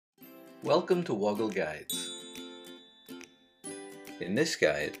Welcome to Woggle Guides. In this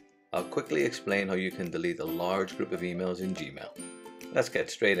guide, I'll quickly explain how you can delete a large group of emails in Gmail. Let's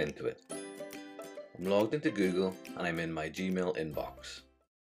get straight into it. I'm logged into Google and I'm in my Gmail inbox.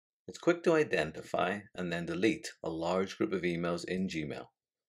 It's quick to identify and then delete a large group of emails in Gmail.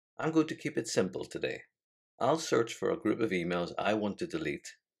 I'm going to keep it simple today. I'll search for a group of emails I want to delete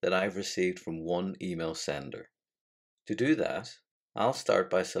that I've received from one email sender. To do that, I'll start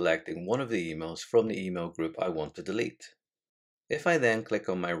by selecting one of the emails from the email group I want to delete. If I then click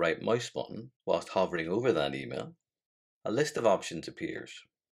on my right mouse button whilst hovering over that email, a list of options appears.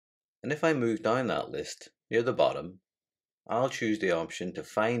 And if I move down that list near the bottom, I'll choose the option to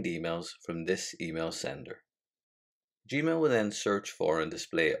find emails from this email sender. Gmail will then search for and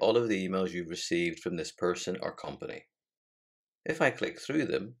display all of the emails you've received from this person or company. If I click through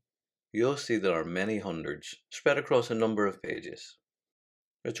them, you'll see there are many hundreds spread across a number of pages.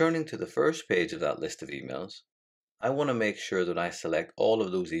 Returning to the first page of that list of emails, I want to make sure that I select all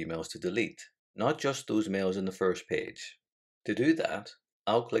of those emails to delete, not just those mails in the first page. To do that,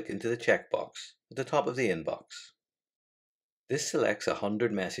 I'll click into the checkbox at the top of the inbox. This selects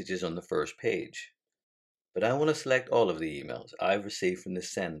 100 messages on the first page, but I want to select all of the emails I've received from the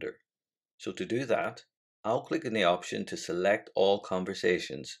sender. So to do that, I'll click on the option to select all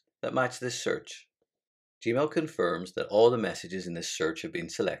conversations that match this search. Gmail confirms that all the messages in this search have been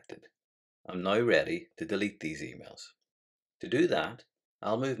selected. I'm now ready to delete these emails. To do that,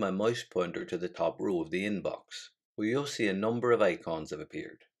 I'll move my mouse pointer to the top row of the inbox, where you'll see a number of icons have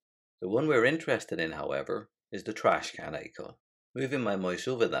appeared. The one we're interested in, however, is the trash can icon. Moving my mouse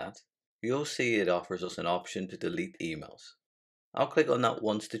over that, you'll see it offers us an option to delete emails. I'll click on that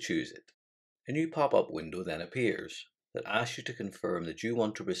once to choose it. A new pop-up window then appears that asks you to confirm that you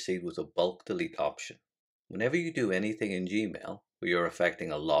want to proceed with a bulk delete option. Whenever you do anything in Gmail where you're affecting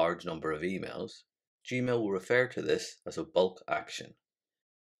a large number of emails, Gmail will refer to this as a bulk action.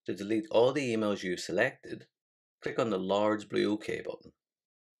 To delete all the emails you've selected, click on the large blue OK button.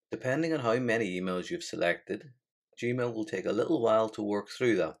 Depending on how many emails you've selected, Gmail will take a little while to work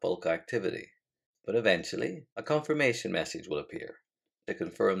through that bulk activity, but eventually a confirmation message will appear to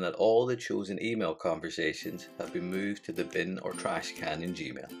confirm that all the chosen email conversations have been moved to the bin or trash can in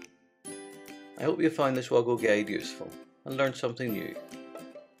Gmail. I hope you found this Woggle guide useful and learned something new.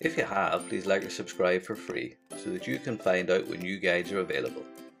 If you have, please like or subscribe for free so that you can find out when new guides are available.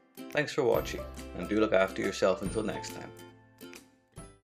 Thanks for watching, and do look after yourself until next time.